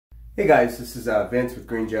Hey guys, this is Vince with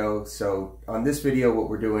Green Joe. So on this video what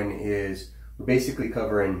we're doing is we're basically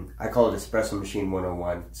covering, I call it Espresso Machine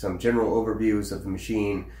 101, some general overviews of the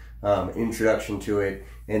machine, introduction to it,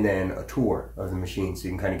 and then a tour of the machine so you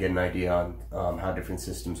can kind of get an idea on how different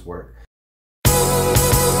systems work.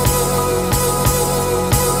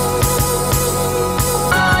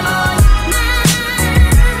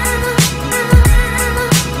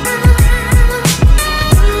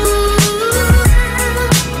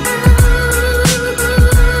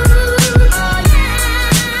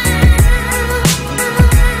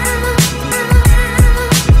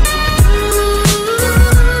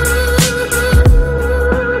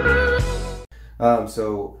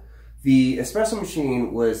 So the espresso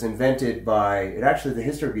machine was invented by, the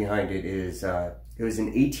history behind it is, it was in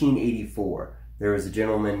 1884. There was a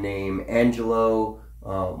gentleman named Angelo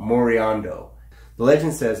Moriando. The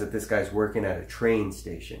legend says that this guy's working at a train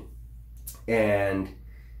station and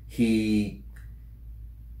he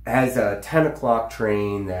has a 10 o'clock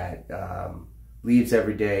train that leaves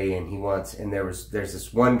every day, and there's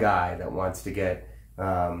this one guy that wants to get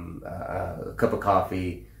a cup of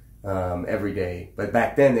coffee every day, but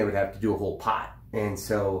back then they would have to do a whole pot, and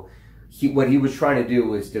so what he was trying to do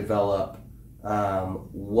was develop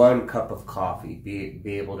one cup of coffee,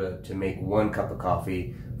 be able to make one cup of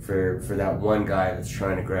coffee for that one guy that's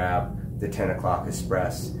trying to grab the 10 o'clock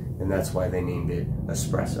express, and that's why they named it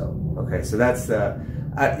Espresso. Okay, so that's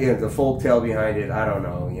the folk tale behind it. I don't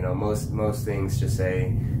know, most things just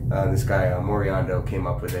say this guy Moriando came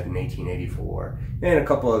up with it in 1884, and a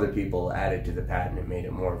couple other people added to the patent and made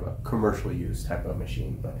it more of a commercial use type of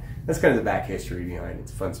machine. But that's kind of the back history behind it.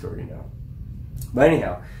 It's a fun story to know. But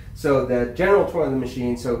anyhow, so the general tour of the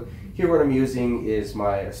machine. So here what I'm using is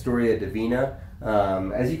my Astoria Divina.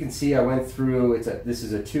 As you can see, I went through. This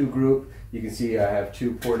is a 2 group. You can see I have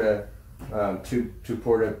two porta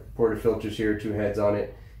filters here, 2 heads on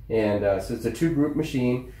it, and so it's a 2 group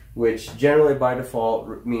machine, which generally by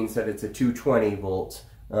default means that it's a 220 volts.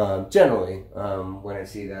 Generally, when I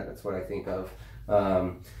see that, that's what I think of.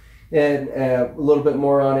 And a little bit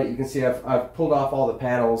more on it, you can see I've pulled off all the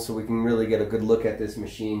panels so we can really get a good look at this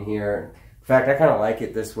machine here. In fact, I kind of like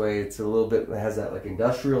it this way. It's a little bit, it has that like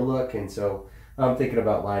industrial look, and so I'm thinking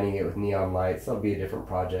about lining it with neon lights. That'll be a different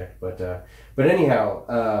project, but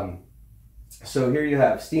anyhow, so here you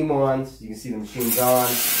have steam wands. You can see the machine's on.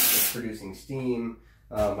 It's producing steam.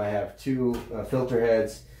 I have 2 filter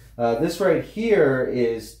heads. This right here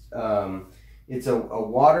is it's a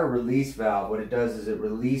water release valve. What it does is it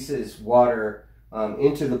releases water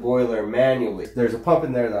into the boiler manually. There's a pump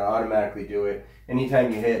in there that automatically do it.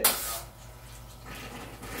 Anytime you hit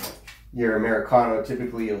your Americano,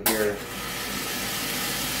 typically you'll hear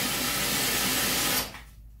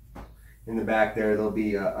in the back there'll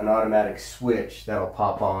be an automatic switch that'll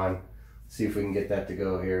pop on. Let's see if we can get that to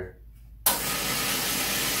go here.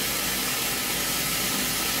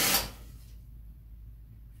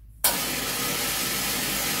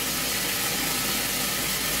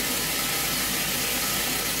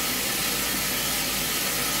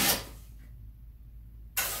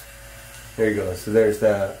 There you go. So there's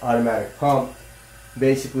the automatic pump.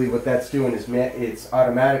 Basically what that's doing is it's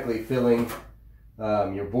automatically filling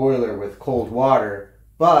your boiler with cold water,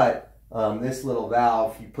 but this little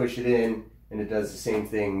valve, you push it in and it does the same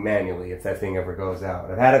thing manually if that thing ever goes out.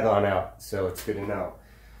 I've had it gone out, so it's good to know.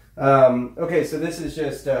 Okay, so this is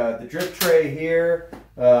just the drip tray here.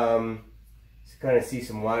 Kind of see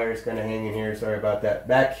some wires kind of hanging here. Sorry about that.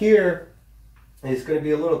 Back here is going to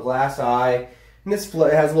be a little glass eye. And this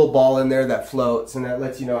it has a little ball in there that floats, and that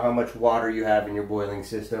lets you know how much water you have in your boiling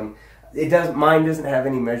system. Mine doesn't have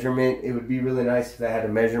any measurement. It would be really nice if that had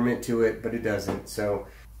a measurement to it, but it doesn't. So,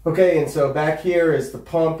 okay, and so back here is the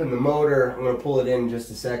pump and the motor. I'm going to pull it in just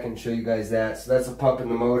a second and show you guys that. So that's the pump and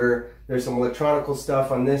the motor. There's some electronical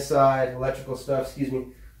stuff on this side, electrical stuff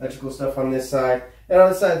on this side. And on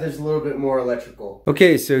this side, there's a little bit more electrical.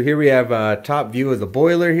 Okay, so here we have a top view of the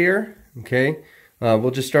boiler here, okay?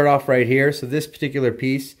 We'll just start off right here. So this particular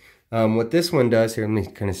piece, what this one does here, let me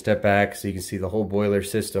kind of step back so you can see the whole boiler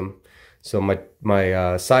system. So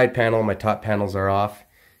my side panel, my top panels are off,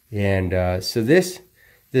 and so this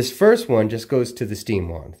first one just goes to the steam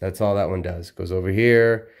wand. That's all that one does. Goes over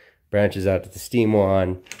here, branches out to the steam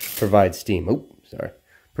wand, provides steam.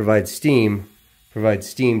 Provides steam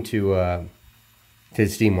to the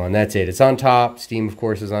steam wand. That's it. It's on top. Steam, of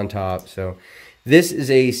course, is on top. So this is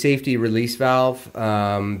a safety release valve.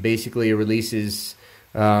 Basically, it releases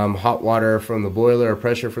hot water from the boiler or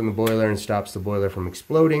pressure from the boiler and stops the boiler from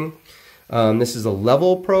exploding. This is a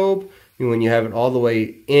level probe. When you have it all the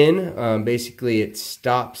way in, basically it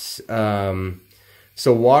stops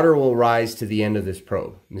So water will rise to the end of this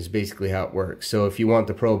probe. This is basically how it works. So if you want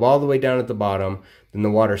the probe all the way down at the bottom, then the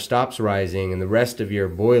water stops rising and the rest of your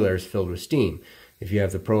boiler is filled with steam. If you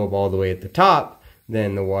have the probe all the way at the top,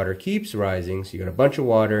 then the water keeps rising. So you got a bunch of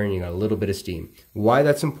water and you got a little bit of steam. Why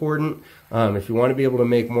that's important? If you want to be able to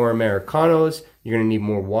make more Americanos, you're going to need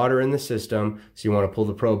more water in the system. So you want to pull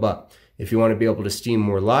the probe up. If you want to be able to steam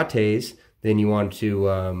more lattes, then you want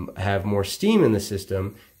to have more steam in the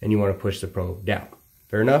system and you want to push the probe down.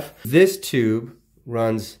 Fair enough? This tube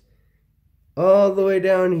runs all the way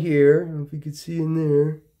down here, I don't know if you can see in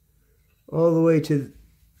there, all the way to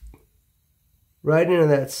right into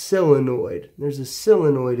that solenoid. There's a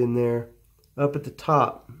solenoid in there up at the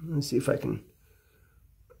top. Let's see if I can,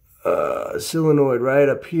 solenoid right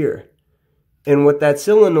up here. And what that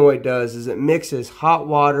solenoid does is it mixes hot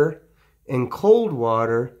water and cold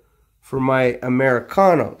water for my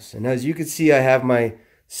Americanos. And as you can see, I have my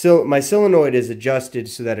solenoid is adjusted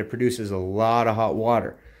so that it produces a lot of hot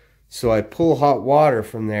water. So I pull hot water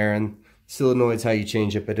from there, and solenoid's how you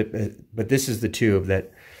change it. But this is the tube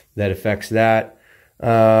that affects that.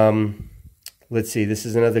 Let's see. This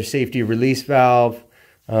is another safety release valve.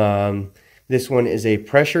 This one is a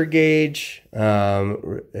pressure gauge.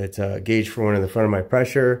 It's a gauge for one in the front of my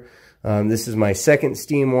pressure. This is my second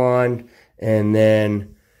steam wand, and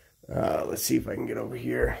then let's see if I can get over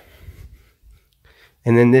here.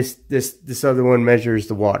 And then this other one measures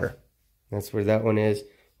the water. That's where that one is.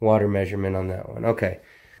 Water measurement on that one. Okay.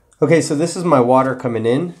 Okay, so this is my water coming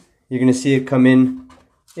in. You're going to see it come in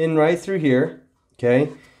right through here. Okay.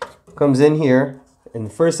 Comes in here. And the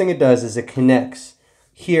first thing it does is it connects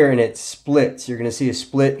here and it splits. You're going to see a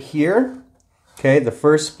split here. Okay. The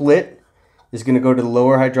first split is going to go to the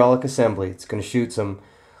lower hydraulic assembly. It's going to shoot some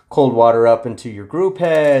cold water up into your group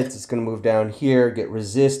heads. It's going to move down here, get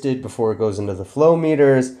resisted before it goes into the flow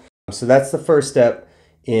meters. So that's the first step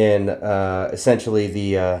in essentially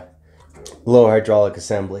the low hydraulic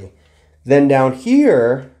assembly. Then down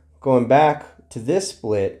here, going back to this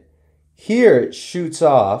split, here it shoots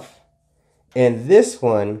off, and this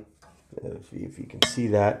one, if you can see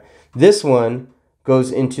that, this one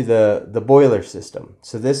goes into the boiler system.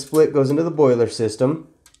 So this split goes into the boiler system,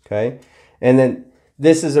 okay? And then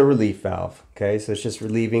this is a relief valve, okay? So it's just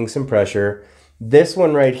relieving some pressure. This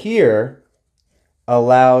one right here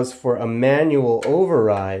allows for a manual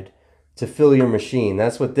override to fill your machine.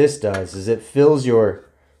 That's what this does, is it fills your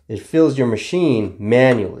machine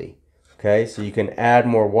manually, okay? So you can add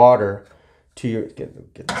more water to your,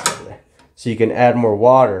 get this over there. So you can add more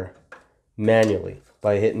water manually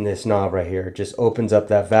by hitting this knob right here. It just opens up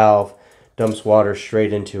that valve, dumps water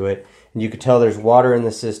straight into it. And you can tell there's water in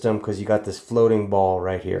the system because you got this floating ball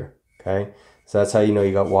right here, okay? So that's how you know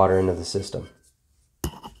you got water into the system.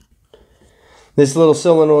 This little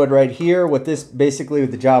solenoid right here, basically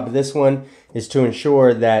the job of this one is to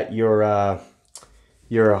ensure that your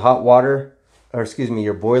hot water, or excuse me,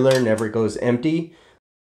 your boiler never goes empty.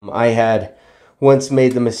 I had once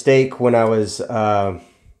made the mistake when I was, okay,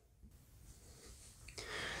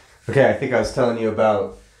 I think I was telling you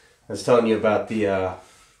about the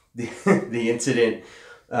the incident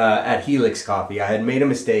at Helix Coffee. I had made a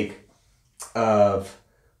mistake of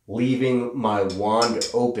leaving my wand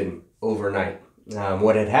open overnight.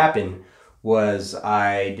 What had happened was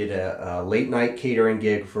I did a late night catering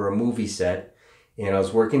gig for a movie set, and I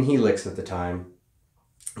was working Helix at the time.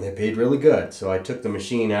 They paid really good, so I took the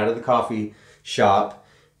machine out of the coffee shop,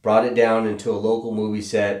 brought it down into a local movie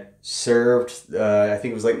set, served, I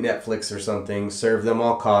think it was like Netflix or something, served them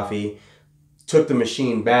all coffee, took the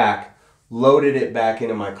machine back, loaded it back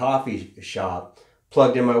into my coffee shop,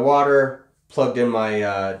 plugged in my water, plugged in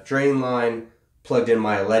my drain line, plugged in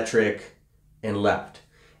my electric, and left.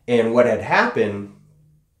 And what had happened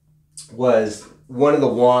was one of the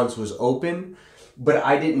wands was open, but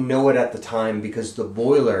I didn't know it at the time because the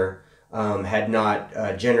boiler had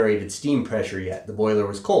not generated steam pressure yet. The boiler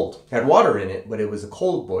was cold. It had water in it, but it was a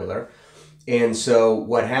cold boiler. And so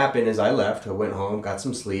what happened is I left, I went home, got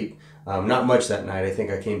some sleep. Not much that night. I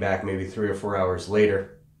think I came back maybe 3 or 4 hours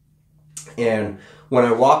later. And when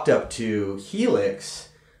I walked up to Helix,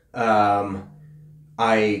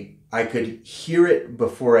 I could hear it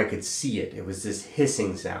before I could see it. It was this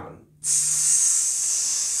hissing sound.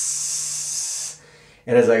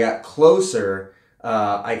 And as I got closer,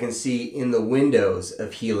 I can see in the windows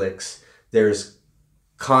of Helix, there's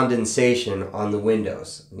condensation on the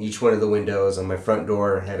windows. Each one of the windows on my front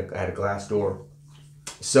door had a glass door.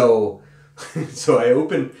 So I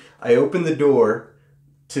opened the door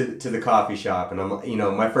to the coffee shop, and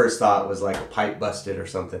my first thought was like a pipe busted or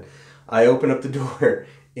something. I opened up the door,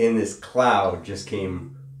 and this cloud just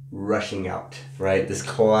came rushing out, right? This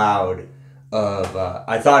cloud of,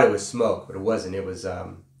 I thought it was smoke, but it wasn't. It was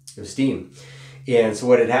steam. And so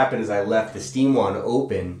what had happened is I left the steam wand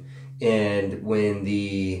open, and when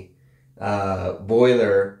the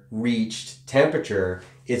boiler reached temperature,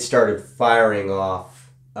 it started firing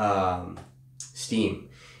off steam.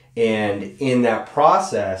 And in that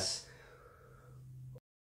process,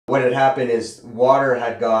 what had happened is water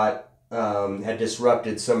had had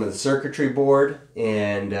disrupted some of the circuitry board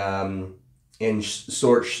and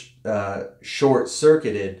short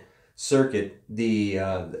circuited the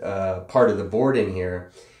part of the board in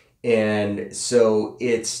here, and so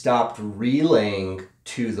it stopped relaying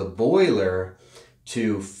to the boiler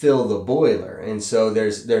to fill the boiler. And so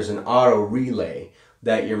there's an auto relay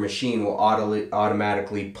that your machine will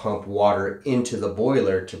automatically pump water into the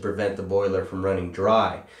boiler to prevent the boiler from running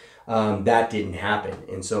dry. That didn't happen,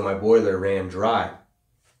 and so my boiler ran dry.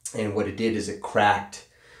 And what it did is it cracked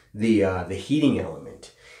the heating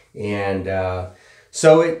element, and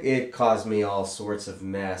so it caused me all sorts of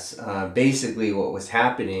mess. Basically, what was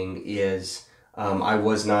happening is I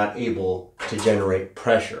was not able to generate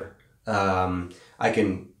pressure. I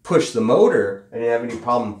can push the motor. I didn't have any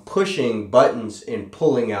problem pushing buttons and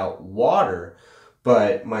pulling out water,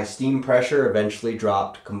 but my steam pressure eventually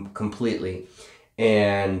dropped completely.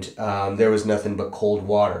 And there was nothing but cold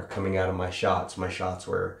water coming out of my shots. My shots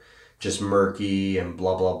were just murky and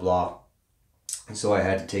blah, blah, blah. And so I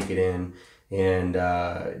had to take it in and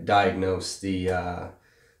diagnose the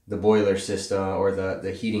boiler system, or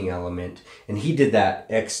the heating element. And he did that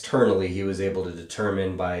externally. He was able to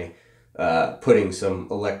determine by putting some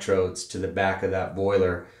electrodes to the back of that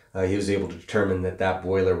boiler. He was able to determine that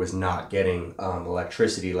boiler was not getting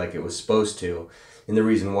electricity like it was supposed to. And the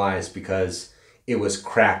reason why is because it was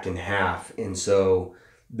cracked in half, and so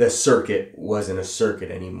the circuit wasn't a circuit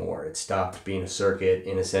anymore. It stopped being a circuit,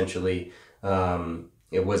 and essentially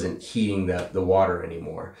it wasn't heating the water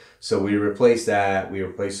anymore. So we replaced that. We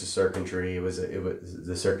replaced the circuitry. It was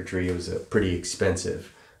a pretty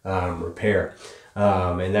expensive repair,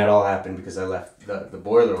 and that all happened because I left the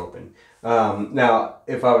boiler open. Now,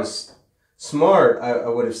 if I was smart, I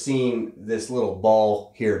would have seen this little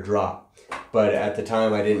ball here drop. But at the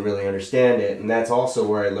time, I didn't really understand it, and that's also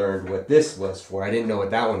where I learned what this was for. I didn't know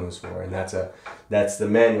what that one was for, and that's the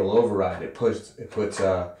manual override. It puts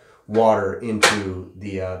water into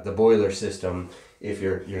the boiler system if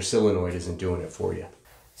your solenoid isn't doing it for you.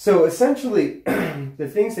 So essentially, the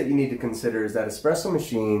things that you need to consider is that espresso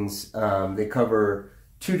machines, they cover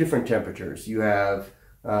two different temperatures. You have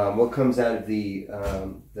what comes out of the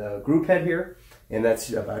group head here, and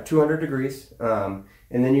that's about 200 degrees, and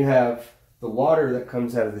then you have the water that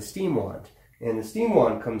comes out of the steam wand, and the steam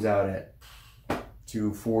wand comes out at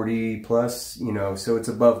 240 plus, so it's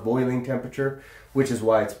above boiling temperature, which is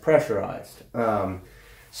why it's pressurized.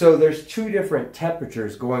 So there's two different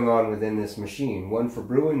temperatures going on within this machine, one for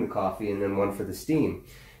brewing the coffee and then one for the steam.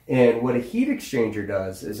 And what a heat exchanger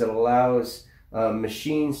does is it allows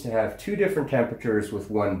machines to have two different temperatures with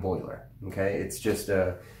one boiler. Okay, it's just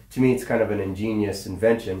to me it's kind of an ingenious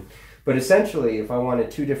invention. But essentially, if I wanted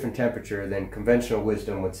two different temperature, then conventional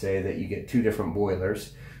wisdom would say that you get two different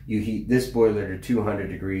boilers. You heat this boiler to 200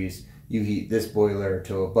 degrees, you heat this boiler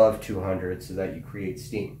to above 200 so that you create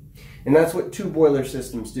steam. And that's what two boiler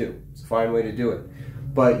systems do. It's a fine way to do it.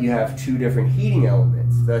 But you have two different heating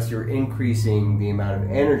elements, thus you're increasing the amount of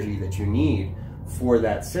energy that you need for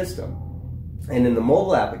that system. And in the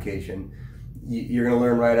mobile application, you're going to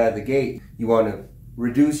learn right out of the gate, you want to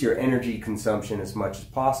reduce your energy consumption as much as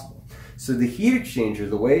possible. So the heat exchanger,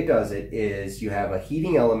 the way it does it is you have a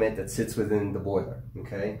heating element that sits within the boiler,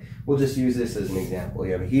 okay? We'll just use this as an example.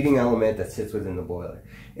 You have a heating element that sits within the boiler.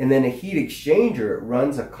 And then a heat exchanger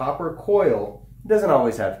runs a copper coil. It doesn't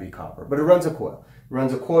always have to be copper, but it runs a coil. It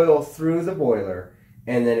runs a coil through the boiler,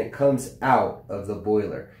 and then it comes out of the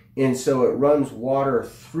boiler. And so it runs water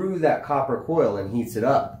through that copper coil and heats it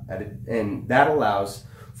up. And that allows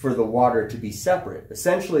for the water to be separate.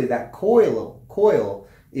 Essentially, that coil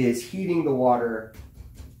is heating the water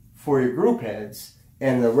for your group heads,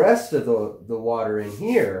 and the rest of the water in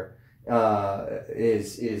here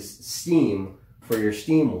is steam for your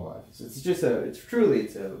steam wand. So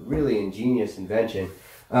it's a really ingenious invention.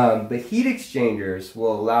 But heat exchangers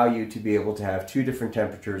will allow you to be able to have two different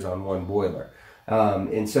temperatures on one boiler.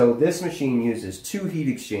 And so this machine uses two heat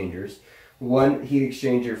exchangers, one heat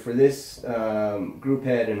exchanger for this group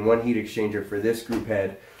head and one heat exchanger for this group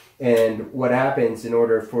head. And what happens in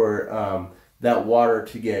order for that water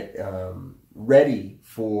to get ready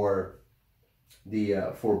for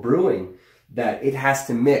brewing, that it has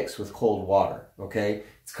to mix with cold water. Okay,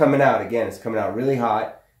 it's coming out really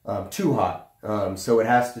hot. too hot. So it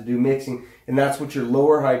has to do mixing, and that's what your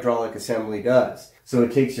lower hydraulic assembly does. So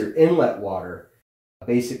it takes your inlet water,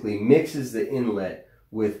 basically mixes the inlet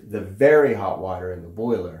with the very hot water in the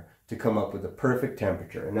boiler to come up with the perfect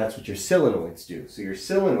temperature, and that's what your solenoids do. So your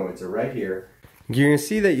solenoids are right here. You're going to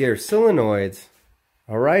see that your solenoids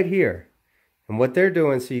are right here, and what they're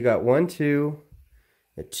doing, so you got 1, 2,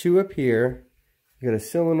 a 2 up here, you got a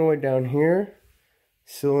solenoid down here,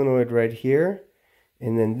 solenoid right here,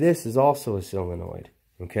 and then this is also a solenoid,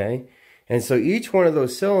 okay? And so each one of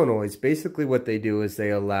those solenoids, basically what they do is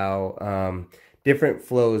they allow different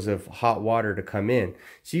flows of hot water to come in.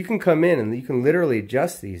 So you can come in and you can literally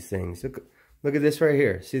adjust these things. Look at this right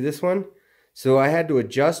here. See this one? So I had to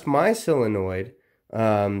adjust my solenoid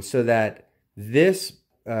so that this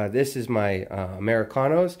is my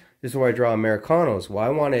Americanos. This is where I draw Americanos. Well, I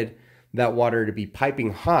wanted that water to be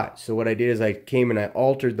piping hot. So what I did is I came and I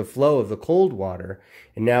altered the flow of the cold water,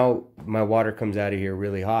 and now my water comes out of here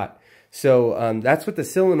really hot. So that's what the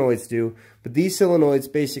solenoids do. But these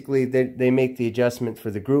solenoids, basically, they make the adjustment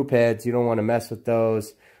for the group heads. You don't want to mess with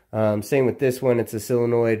those. Same with this one. It's a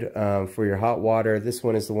solenoid for your hot water. This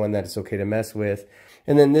one is the one that it's okay to mess with.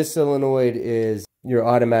 And then this solenoid is your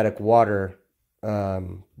automatic water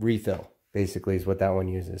refill, basically, is what that one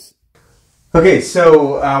uses. Okay,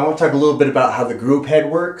 so I want to talk a little bit about how the group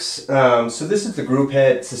head works. So this is the group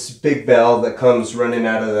head. It's this big bell that comes running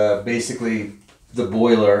out of basically the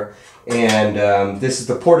boiler. And this is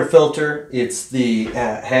the portafilter. It's the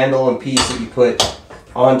handle and piece that you put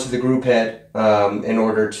onto the group head in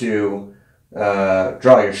order to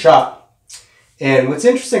draw your shot. And what's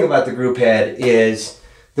interesting about the group head is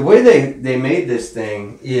the way they made this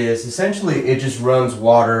thing is essentially it just runs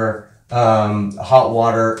water, hot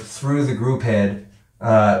water through the group head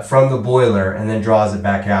from the boiler and then draws it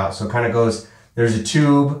back out. So it kind of goes, there's a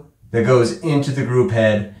tube that goes into the group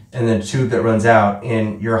head and then a tube that runs out,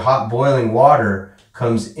 and your hot boiling water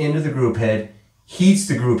comes into the group head, heats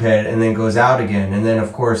the group head, and then goes out again. And then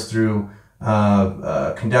of course through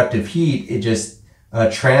conductive heat, it just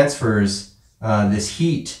transfers this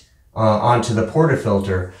heat onto the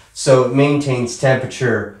portafilter. So it maintains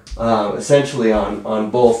temperature essentially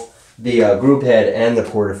on both the group head and the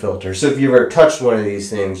portafilter. So if you've ever touched one of these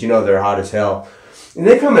things, you know they're hot as hell. And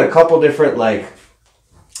they come in a couple different, like,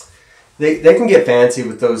 they can get fancy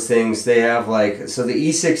with those things. They have like, so the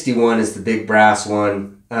E61 is the big brass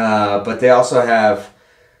one, but they also have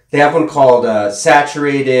one called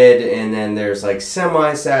saturated, and then there's like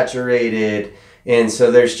semi-saturated, and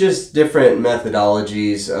so there's just different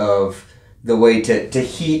methodologies of the way to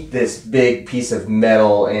heat this big piece of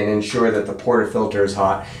metal and ensure that the portafilter is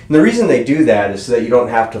hot. And the reason they do that is so that you don't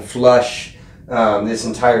have to flush this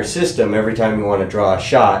entire system every time you want to draw a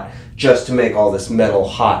shot, just to make all this metal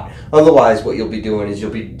hot. Otherwise, what you'll be doing is you'll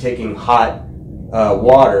be taking hot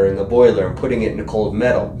water in the boiler and putting it into cold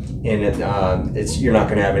metal, and you're not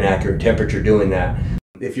going to have an accurate temperature doing that.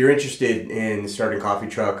 If you're interested in starting a coffee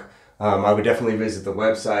truck, I would definitely visit the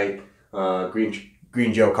website,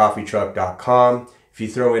 greenjoecoffeetruck.com. If you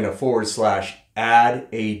throw in a /ad,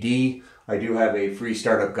 AD, I do have a free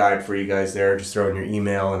startup guide for you guys there. Just throw in your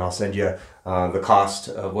email and I'll send you the cost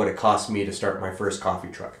of what it cost me to start my first coffee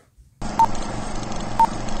truck.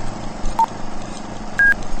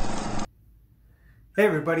 Hey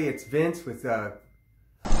everybody, it's Vince with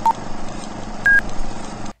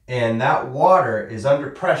and that water is under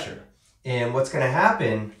pressure, and what's going to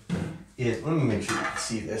happen is, let me make sure you can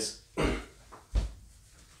see this.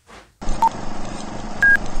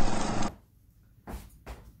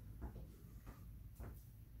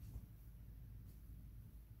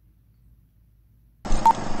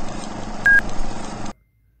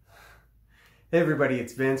 Hey everybody,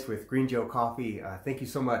 it's Vince with Green Joe Coffee. Thank you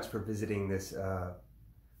so much for visiting this.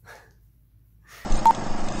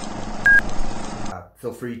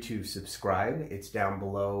 Feel free to subscribe. It's down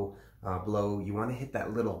below. You want to hit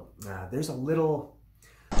that little, there's a little,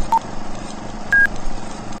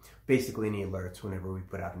 basically any alerts whenever we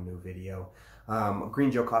put out a new video.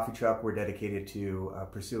 Green Joe Coffee Truck, we're dedicated to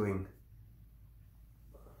pursuing